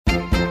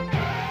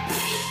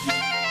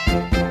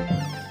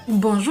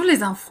Bonjour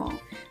les enfants,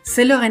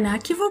 c'est Lorena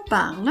qui vous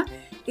parle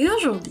et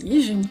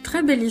aujourd'hui j'ai une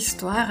très belle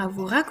histoire à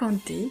vous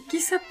raconter qui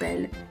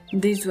s'appelle «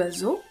 Des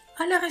oiseaux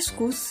à la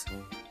rescousse ».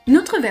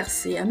 Notre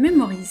verset à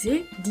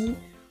mémoriser dit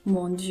 «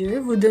 Mon Dieu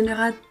vous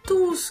donnera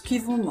tout ce qui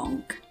vous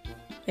manque »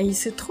 et il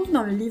se trouve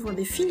dans le livre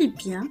des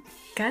Philippiens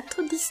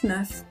 4,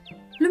 19.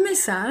 Le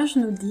message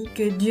nous dit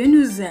que Dieu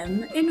nous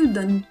aime et nous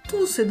donne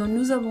tout ce dont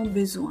nous avons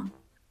besoin.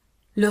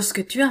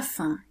 Lorsque tu as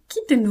faim, qui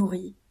te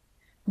nourrit?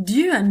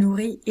 Dieu a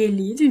nourri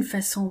Élie d'une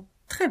façon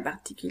très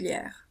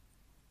particulière.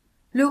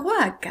 Le roi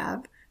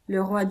Akab, le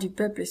roi du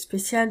peuple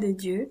spécial de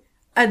Dieu,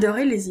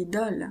 adorait les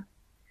idoles.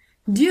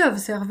 Dieu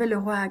observait le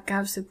roi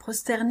Akab se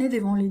prosterner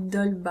devant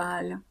l'idole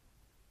Baal.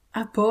 «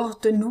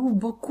 Apporte-nous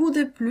beaucoup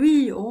de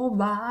pluie, ô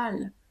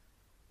Baal !»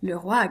 Le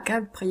roi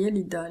Akab priait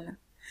l'idole.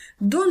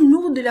 «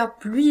 Donne-nous de la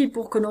pluie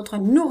pour que notre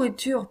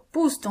nourriture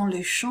pousse dans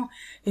les champs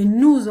et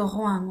nous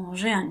aurons à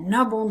manger en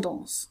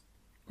abondance. »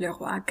 Le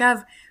roi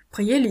Akab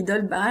priait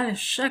l'idole Baal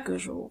chaque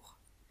jour.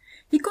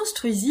 Il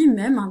construisit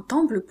même un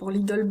temple pour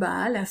l'idole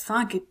Baal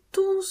afin que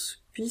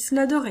tous puissent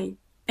l'adorer.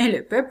 Et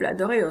le peuple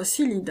adorait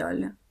aussi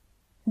l'idole.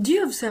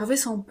 Dieu observait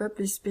son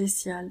peuple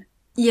spécial.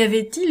 Y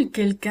avait-il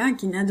quelqu'un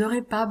qui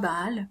n'adorait pas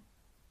Baal?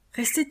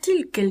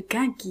 Restait-il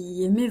quelqu'un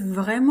qui aimait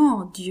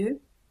vraiment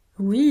Dieu?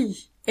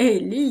 Oui,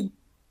 Élie.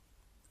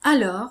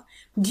 Alors,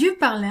 Dieu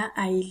parla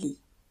à Élie.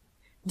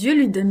 Dieu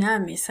lui donna un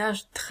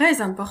message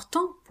très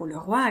important pour le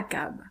roi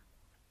Akab.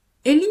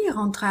 Élie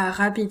rentra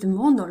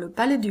rapidement dans le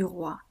palais du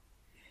roi.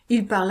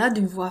 Il parla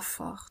d'une voix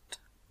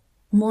forte.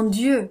 « Mon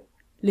Dieu,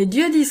 le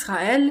Dieu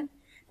d'Israël,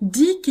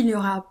 dit qu'il n'y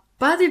aura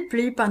pas de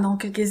pluie pendant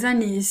quelques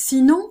années,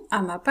 sinon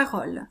à ma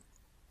parole.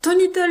 Ton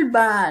idole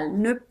Baal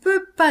ne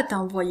peut pas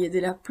t'envoyer de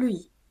la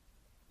pluie. »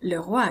 Le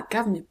roi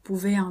Akab ne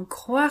pouvait en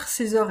croire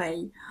ses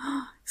oreilles.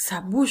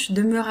 Sa bouche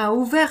demeura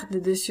ouverte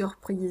de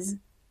surprise.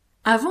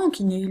 Avant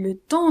qu'il n'ait eu le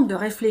temps de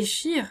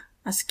réfléchir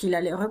à ce qu'il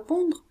allait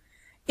répondre,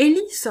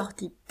 Élie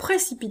sortit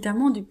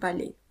précipitamment du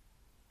palais.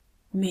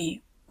 «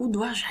 Mais où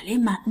dois-je aller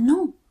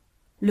maintenant?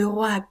 Le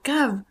roi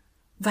Akab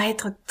va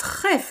être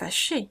très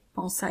fâché,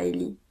 pensa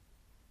Élie.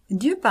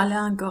 Dieu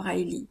parla encore à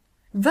Élie.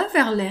 « Va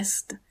vers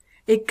l'est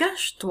et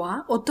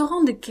cache-toi au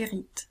torrent de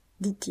Kérit,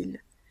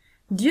 dit-il.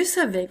 Dieu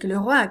savait que le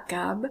roi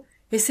Akab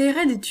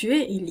essaierait de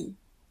tuer Élie.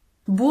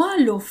 « Bois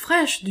l'eau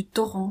fraîche du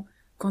torrent,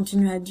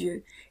 continua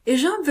Dieu, et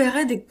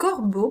j'enverrai des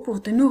corbeaux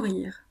pour te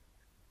nourrir. »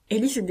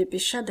 Élie se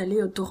dépêcha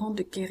d'aller au torrent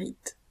de Kérit.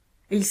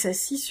 Il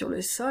s'assit sur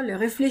le sol et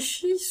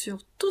réfléchit sur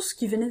tout ce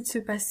qui venait de se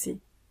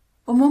passer.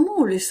 Au moment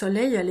où le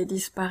soleil allait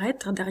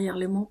disparaître derrière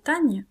les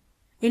montagnes,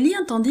 Élie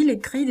entendit les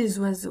cris des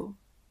oiseaux.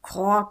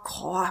 Croix,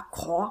 croix,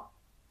 croix.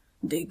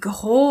 Des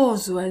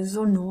gros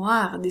oiseaux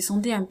noirs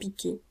descendaient en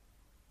piqué.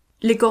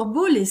 Les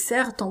corbeaux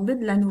laissèrent tomber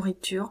de la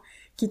nourriture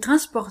qu'ils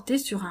transportaient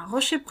sur un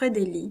rocher près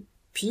d'Élie,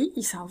 puis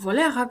ils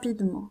s'envolèrent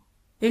rapidement.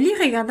 Élie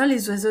regarda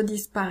les oiseaux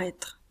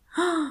disparaître. «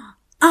 Ah,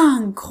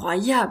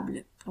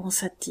 incroyable !»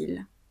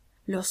 pensa-t-il.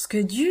 Lorsque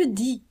Dieu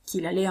dit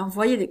qu'il allait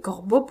envoyer des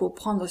corbeaux pour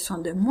prendre soin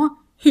de moi,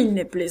 il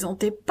ne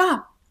plaisantait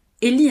pas.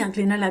 Élie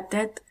inclina la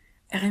tête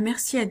et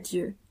remercia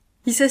Dieu.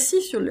 Il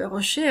s'assit sur le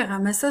rocher et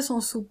ramassa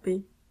son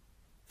souper.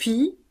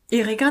 Puis,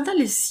 il regarda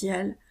le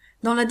ciel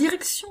dans la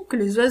direction que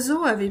les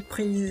oiseaux avaient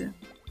prise.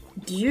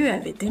 Dieu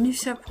avait tenu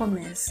sa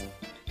promesse.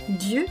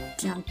 Dieu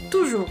tient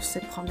toujours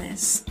ses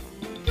promesses.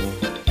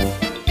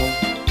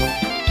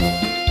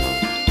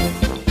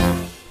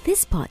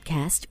 This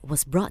podcast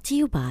was brought to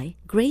you by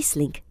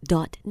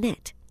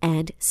Gracelink.net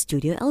and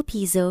Studio El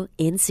Piso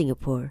in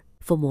Singapore.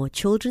 For more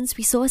children's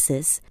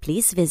resources,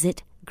 please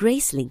visit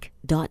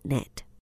Gracelink.net.